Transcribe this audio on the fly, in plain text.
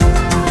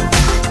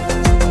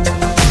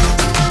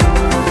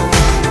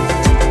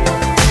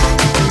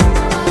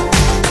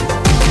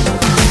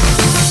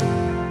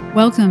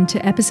Welcome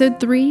to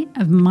episode 3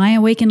 of My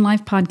Awakened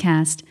Life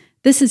podcast.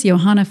 This is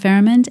Johanna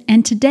Faramond,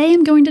 and today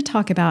I'm going to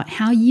talk about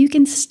how you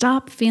can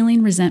stop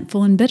feeling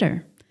resentful and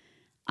bitter.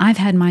 I've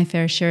had my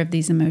fair share of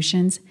these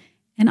emotions,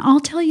 and I'll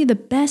tell you the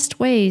best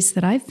ways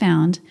that I've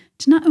found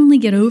to not only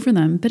get over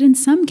them, but in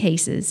some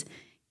cases,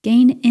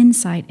 gain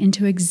insight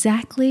into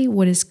exactly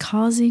what is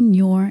causing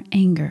your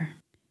anger.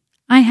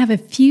 I have a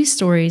few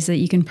stories that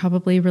you can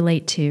probably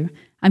relate to.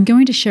 I'm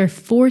going to share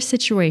 4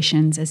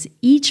 situations as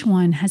each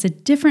one has a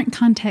different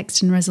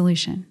context and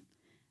resolution.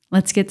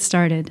 Let's get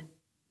started.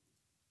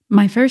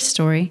 My first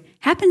story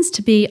happens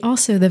to be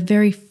also the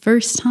very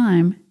first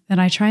time that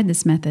I tried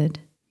this method.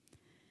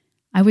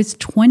 I was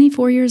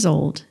 24 years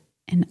old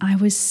and I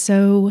was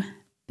so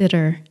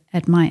bitter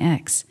at my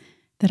ex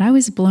that I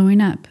was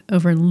blowing up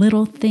over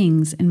little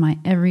things in my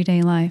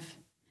everyday life.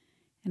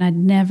 And I'd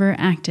never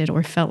acted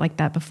or felt like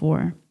that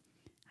before.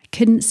 I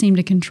couldn't seem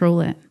to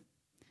control it.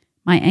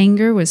 My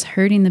anger was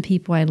hurting the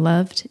people I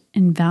loved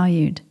and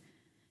valued,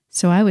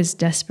 so I was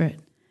desperate.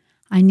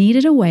 I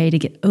needed a way to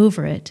get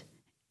over it,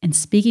 and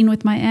speaking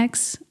with my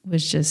ex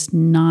was just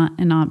not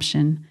an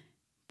option.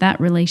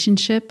 That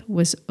relationship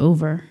was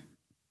over.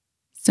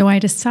 So I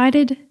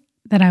decided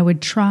that I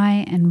would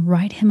try and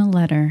write him a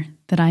letter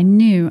that I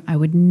knew I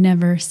would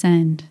never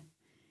send.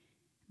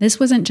 This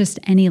wasn't just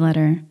any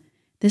letter.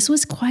 This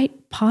was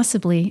quite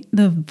possibly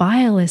the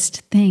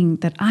vilest thing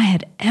that I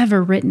had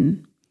ever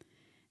written.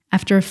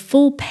 After a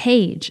full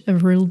page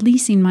of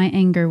releasing my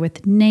anger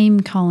with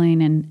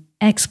name-calling and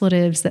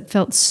expletives that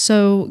felt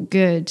so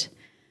good,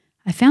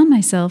 I found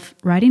myself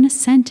writing a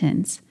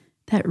sentence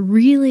that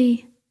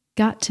really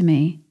got to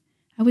me.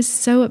 I was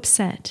so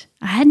upset.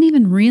 I hadn't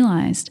even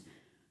realized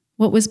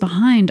what was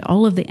behind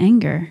all of the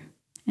anger,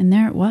 and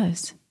there it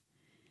was.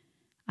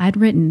 I'd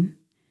written,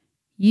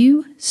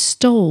 "You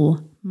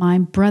stole my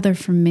brother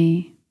from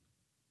me."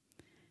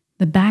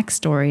 The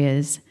backstory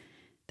is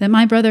that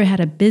my brother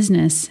had a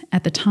business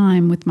at the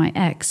time with my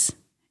ex,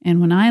 and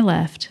when I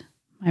left,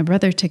 my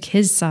brother took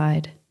his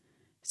side.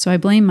 So I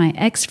blame my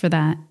ex for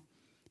that,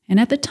 and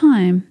at the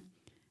time,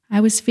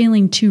 I was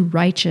feeling too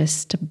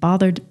righteous to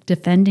bother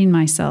defending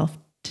myself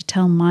to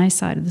tell my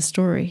side of the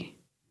story.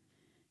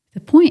 The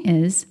point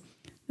is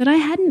that I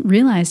hadn't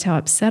realized how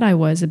upset I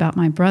was about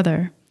my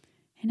brother,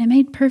 and it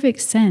made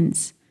perfect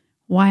sense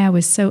why I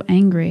was so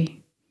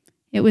angry.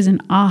 It was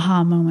an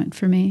aha moment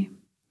for me.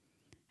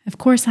 Of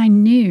course, I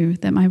knew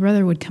that my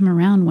brother would come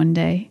around one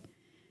day,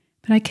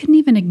 but I couldn't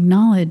even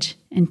acknowledge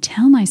and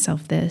tell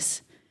myself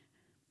this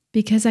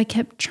because I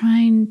kept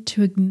trying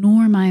to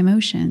ignore my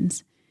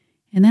emotions,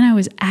 and then I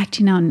was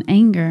acting out in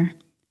anger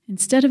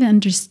instead of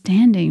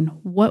understanding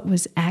what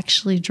was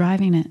actually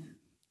driving it.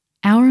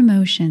 Our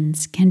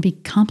emotions can be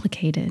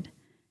complicated,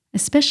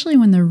 especially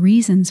when the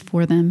reasons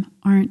for them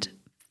aren't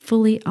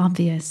fully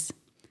obvious.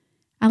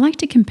 I like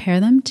to compare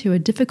them to a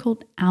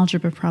difficult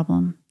algebra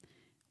problem.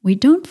 We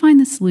don't find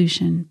the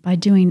solution by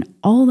doing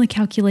all the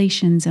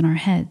calculations in our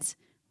heads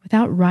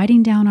without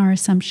writing down our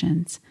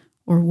assumptions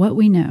or what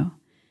we know.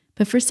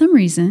 But for some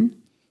reason,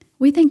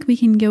 we think we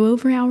can go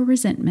over our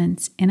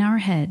resentments in our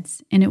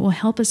heads and it will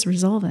help us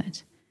resolve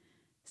it.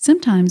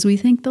 Sometimes we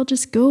think they'll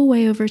just go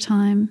away over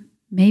time,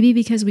 maybe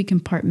because we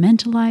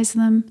compartmentalize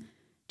them,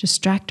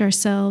 distract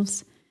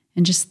ourselves,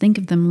 and just think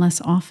of them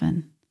less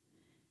often.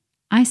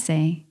 I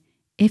say,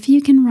 if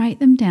you can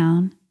write them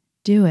down,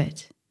 do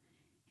it.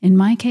 In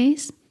my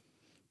case,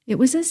 it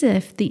was as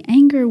if the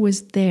anger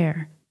was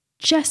there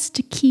just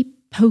to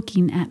keep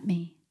poking at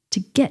me,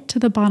 to get to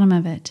the bottom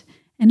of it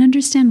and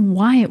understand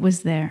why it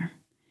was there.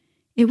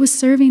 It was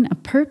serving a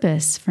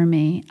purpose for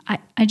me.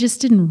 I just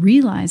didn't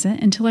realize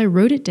it until I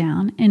wrote it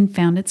down and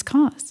found its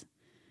cause.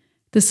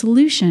 The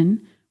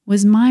solution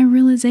was my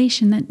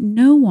realization that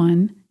no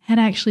one had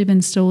actually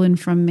been stolen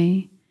from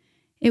me.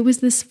 It was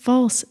this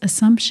false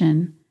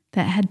assumption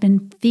that had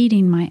been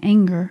feeding my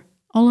anger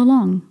all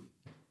along.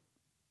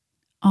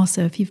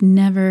 Also, if you've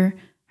never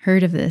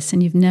heard of this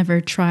and you've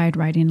never tried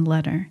writing a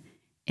letter,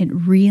 it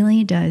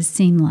really does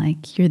seem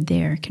like you're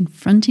there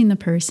confronting the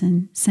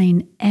person,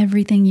 saying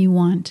everything you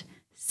want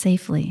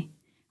safely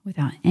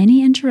without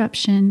any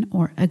interruption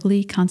or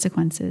ugly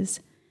consequences.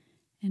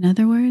 In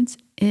other words,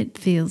 it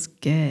feels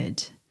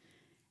good.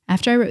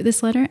 After I wrote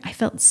this letter, I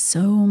felt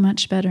so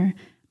much better.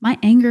 My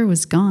anger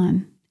was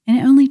gone, and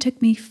it only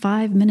took me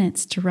 5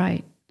 minutes to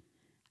write.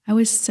 I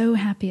was so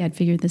happy I'd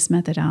figured this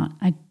method out.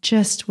 I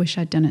just wish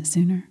I'd done it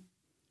sooner.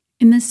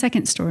 In this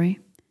second story,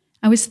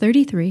 I was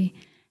 33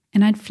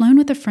 and I'd flown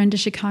with a friend to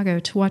Chicago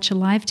to watch a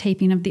live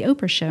taping of The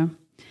Oprah Show.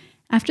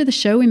 After the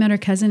show, we met her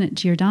cousin at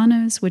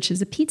Giordano's, which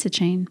is a pizza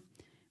chain.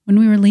 When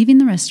we were leaving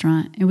the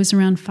restaurant, it was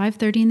around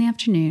 5:30 in the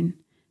afternoon.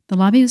 The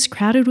lobby was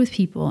crowded with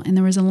people and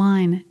there was a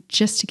line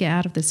just to get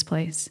out of this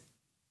place.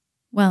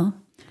 Well,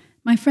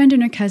 my friend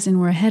and her cousin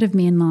were ahead of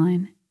me in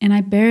line, and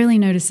I barely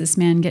noticed this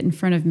man get in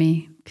front of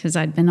me because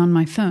I'd been on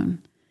my phone.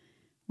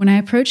 When I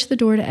approached the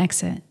door to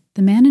exit,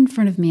 the man in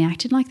front of me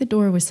acted like the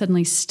door was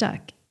suddenly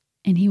stuck,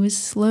 and he was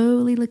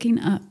slowly looking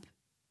up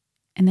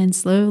and then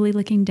slowly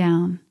looking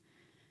down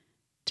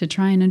to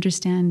try and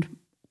understand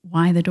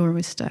why the door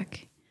was stuck.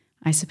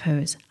 I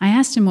suppose. I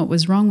asked him what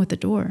was wrong with the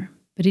door,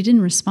 but he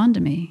didn't respond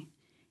to me.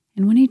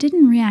 And when he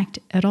didn't react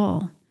at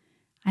all,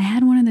 I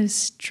had one of those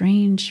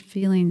strange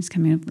feelings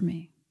coming over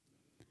me.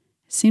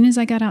 As soon as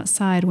I got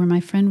outside where my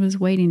friend was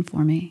waiting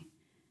for me,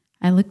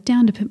 I looked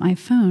down to put my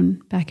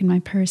phone back in my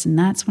purse, and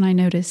that's when I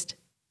noticed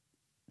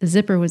the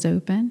zipper was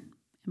open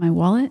and my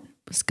wallet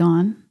was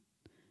gone.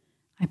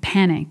 I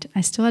panicked.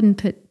 I still hadn't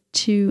put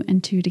two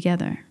and two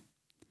together.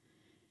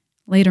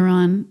 Later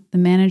on, the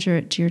manager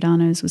at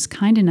Giordano's was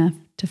kind enough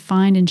to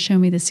find and show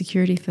me the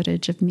security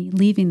footage of me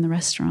leaving the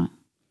restaurant.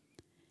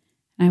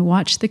 And I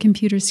watched the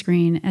computer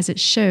screen as it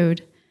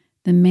showed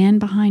the man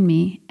behind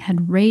me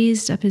had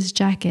raised up his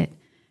jacket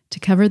to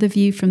cover the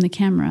view from the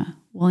camera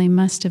while he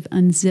must have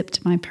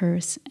unzipped my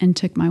purse and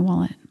took my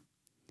wallet.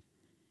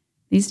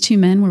 These two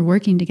men were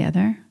working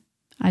together.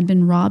 I'd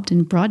been robbed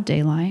in broad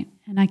daylight,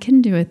 and I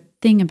couldn't do a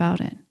thing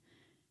about it.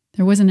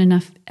 There wasn't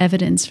enough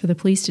evidence for the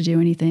police to do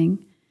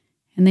anything,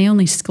 and they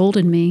only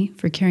scolded me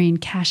for carrying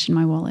cash in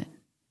my wallet.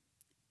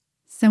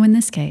 So in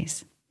this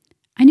case,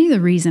 I knew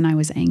the reason I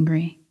was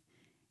angry.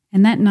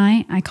 And that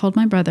night, I called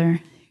my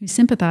brother, who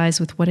sympathized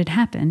with what had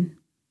happened,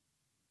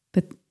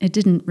 but it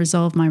didn't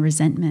resolve my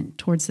resentment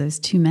towards those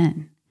two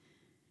men.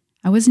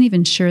 I wasn't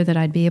even sure that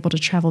I'd be able to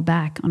travel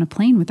back on a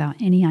plane without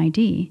any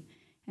ID,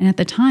 and at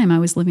the time I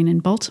was living in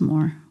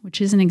Baltimore,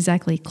 which isn't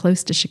exactly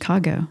close to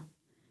Chicago.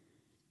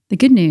 The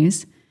good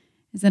news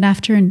is that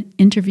after an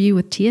interview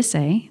with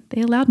TSA,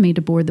 they allowed me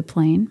to board the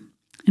plane,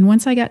 and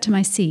once I got to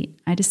my seat,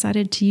 I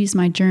decided to use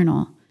my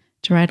journal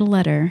to write a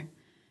letter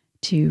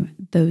to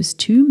those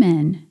two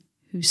men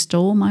who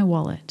stole my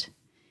wallet.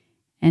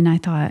 And I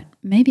thought,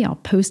 maybe I'll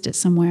post it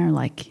somewhere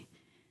like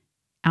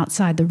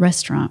outside the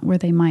restaurant where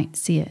they might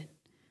see it.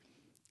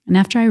 And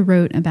after I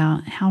wrote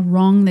about how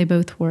wrong they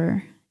both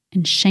were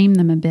and shamed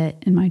them a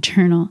bit in my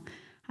journal,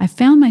 I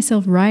found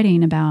myself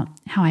writing about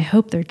how I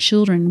hoped their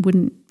children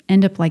wouldn't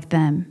end up like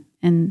them.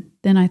 And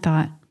then I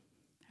thought,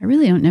 I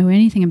really don't know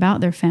anything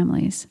about their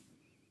families.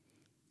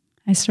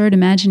 I started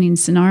imagining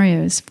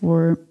scenarios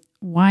for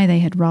why they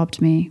had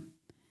robbed me.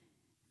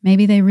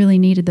 Maybe they really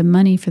needed the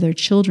money for their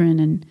children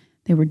and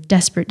they were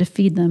desperate to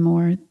feed them,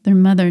 or their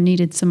mother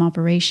needed some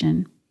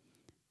operation.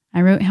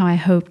 I wrote how I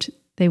hoped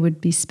they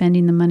would be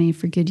spending the money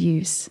for good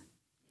use.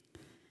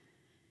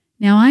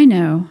 Now I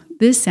know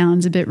this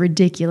sounds a bit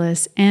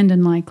ridiculous and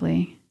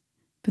unlikely,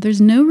 but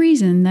there's no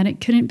reason that it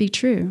couldn't be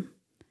true.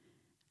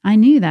 I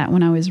knew that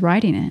when I was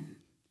writing it,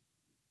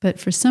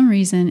 but for some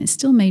reason it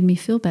still made me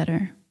feel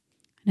better.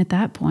 And at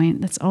that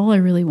point, that's all I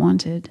really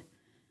wanted.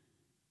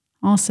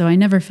 Also, I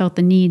never felt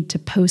the need to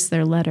post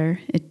their letter.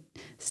 It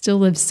still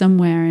lives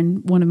somewhere in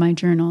one of my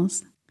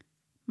journals.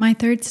 My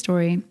third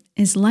story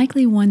is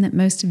likely one that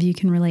most of you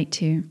can relate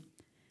to.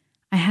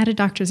 I had a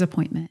doctor's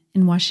appointment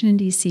in Washington,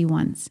 D.C.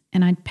 once,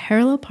 and I'd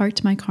parallel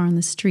parked my car on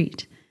the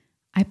street.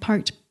 I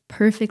parked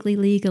perfectly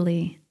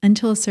legally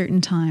until a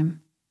certain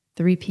time,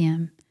 3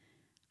 p.m.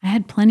 I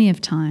had plenty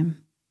of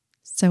time,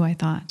 so I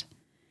thought.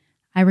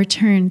 I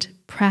returned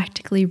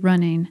practically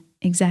running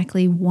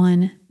exactly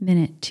 1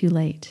 minute too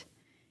late.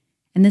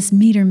 And this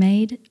meter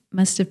maid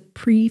must have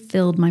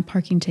pre-filled my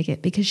parking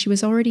ticket because she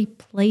was already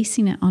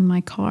placing it on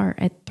my car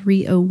at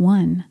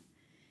 3:01.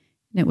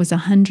 And it was a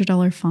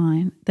 $100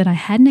 fine that I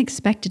hadn't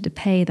expected to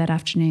pay that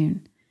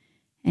afternoon.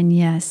 And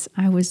yes,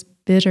 I was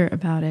bitter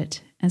about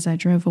it as I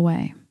drove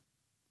away.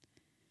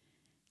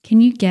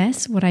 Can you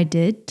guess what I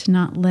did to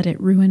not let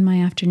it ruin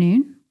my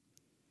afternoon?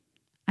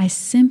 I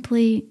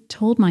simply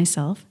told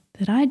myself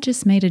that I'd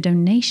just made a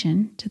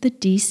donation to the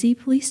DC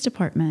Police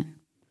Department.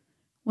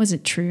 Was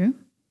it true?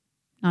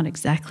 Not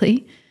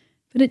exactly,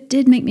 but it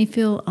did make me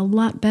feel a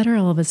lot better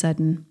all of a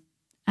sudden.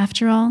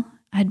 After all,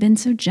 I'd been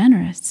so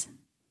generous.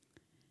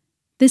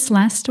 This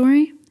last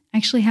story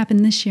actually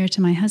happened this year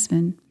to my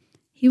husband.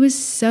 He was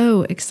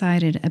so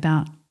excited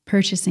about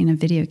purchasing a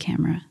video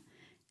camera,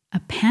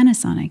 a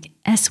Panasonic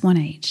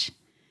S1H.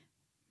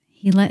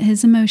 He let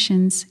his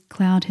emotions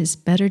cloud his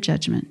better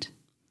judgment.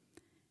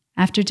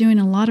 After doing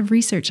a lot of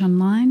research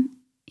online,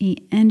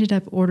 he ended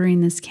up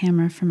ordering this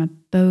camera from a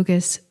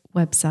bogus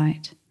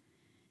website.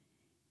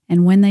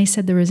 And when they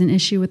said there was an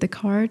issue with the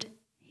card,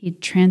 he'd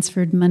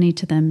transferred money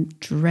to them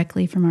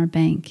directly from our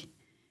bank,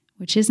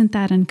 which isn't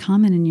that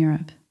uncommon in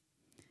Europe.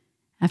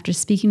 After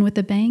speaking with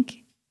the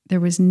bank, there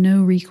was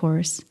no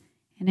recourse,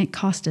 and it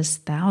cost us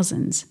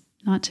thousands,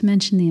 not to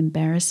mention the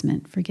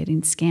embarrassment for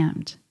getting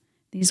scammed.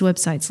 These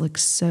websites look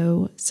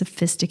so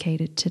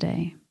sophisticated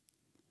today.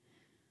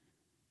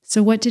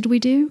 So what did we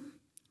do?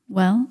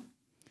 Well,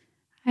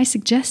 I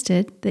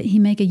suggested that he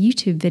make a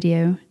YouTube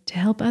video to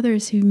help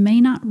others who may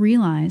not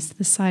realize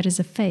the site is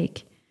a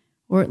fake,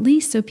 or at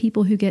least so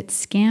people who get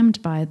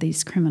scammed by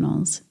these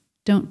criminals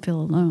don't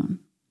feel alone.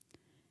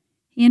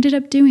 He ended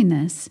up doing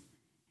this,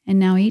 and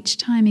now each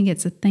time he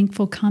gets a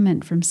thankful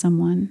comment from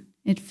someone,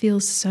 it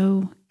feels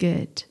so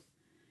good.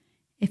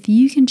 If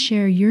you can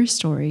share your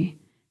story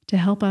to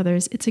help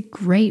others, it's a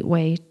great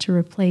way to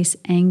replace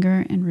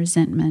anger and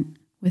resentment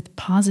with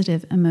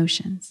positive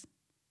emotions.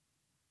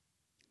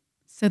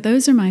 So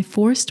those are my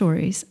 4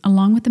 stories,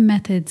 along with the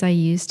methods I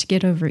used to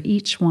get over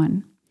each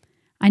one.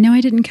 I know I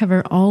didn't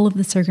cover all of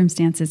the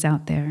circumstances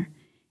out there,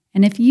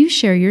 and if you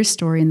share your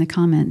story in the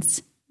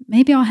comments,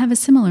 maybe I'll have a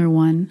similar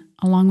one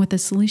along with a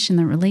solution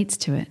that relates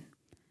to it.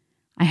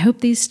 I hope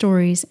these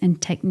stories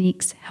and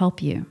techniques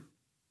help you.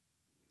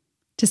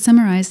 To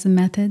summarize the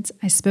methods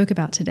I spoke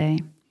about today,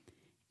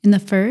 in the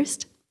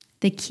first,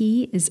 the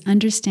key is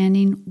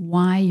understanding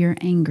why you're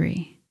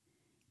angry.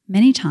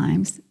 Many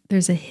times,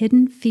 there's a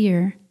hidden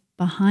fear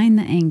behind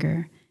the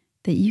anger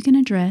that you can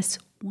address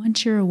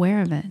once you're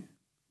aware of it.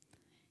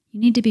 You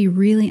need to be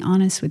really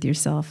honest with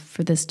yourself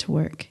for this to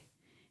work.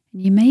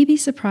 And you may be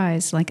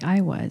surprised, like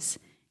I was,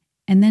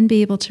 and then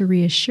be able to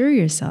reassure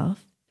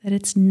yourself that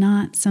it's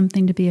not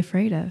something to be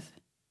afraid of.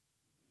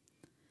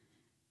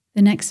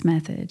 The next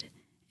method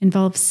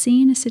involves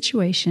seeing a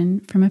situation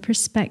from a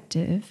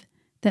perspective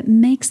that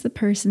makes the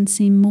person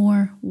seem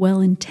more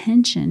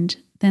well-intentioned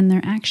than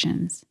their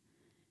actions.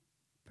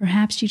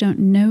 Perhaps you don't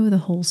know the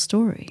whole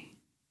story.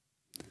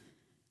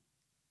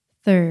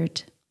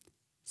 Third,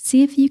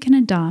 see if you can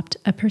adopt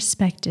a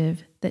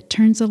perspective that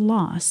turns a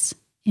loss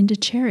into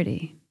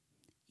charity,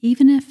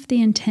 even if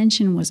the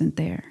intention wasn't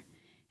there.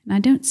 And I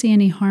don't see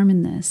any harm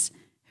in this.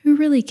 Who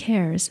really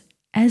cares,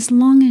 as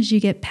long as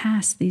you get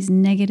past these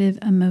negative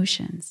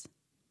emotions?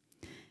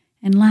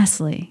 And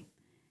lastly,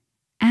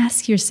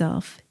 ask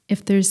yourself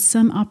if there's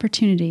some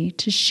opportunity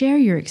to share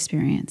your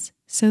experience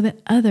so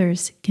that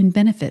others can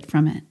benefit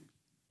from it.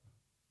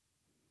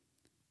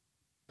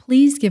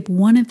 Please give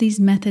one of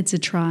these methods a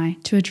try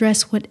to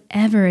address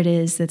whatever it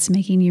is that's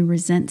making you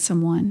resent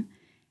someone.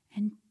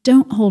 And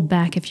don't hold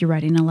back if you're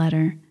writing a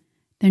letter.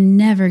 They're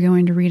never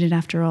going to read it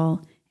after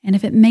all. And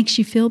if it makes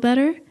you feel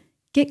better,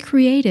 get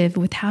creative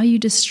with how you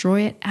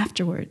destroy it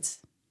afterwards.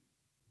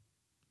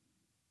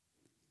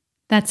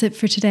 That's it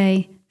for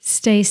today.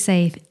 Stay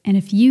safe. And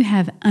if you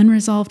have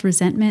unresolved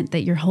resentment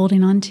that you're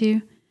holding on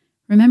to,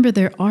 remember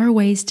there are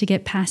ways to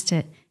get past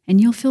it, and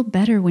you'll feel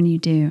better when you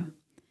do.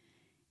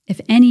 If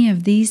any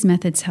of these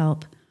methods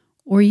help,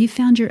 or you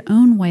found your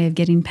own way of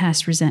getting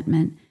past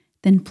resentment,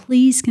 then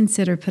please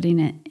consider putting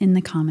it in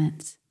the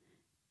comments.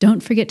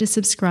 Don't forget to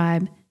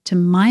subscribe to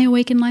My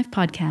Awakened Life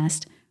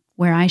podcast,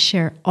 where I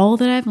share all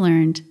that I've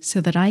learned so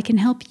that I can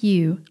help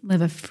you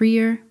live a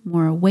freer,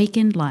 more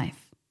awakened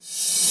life.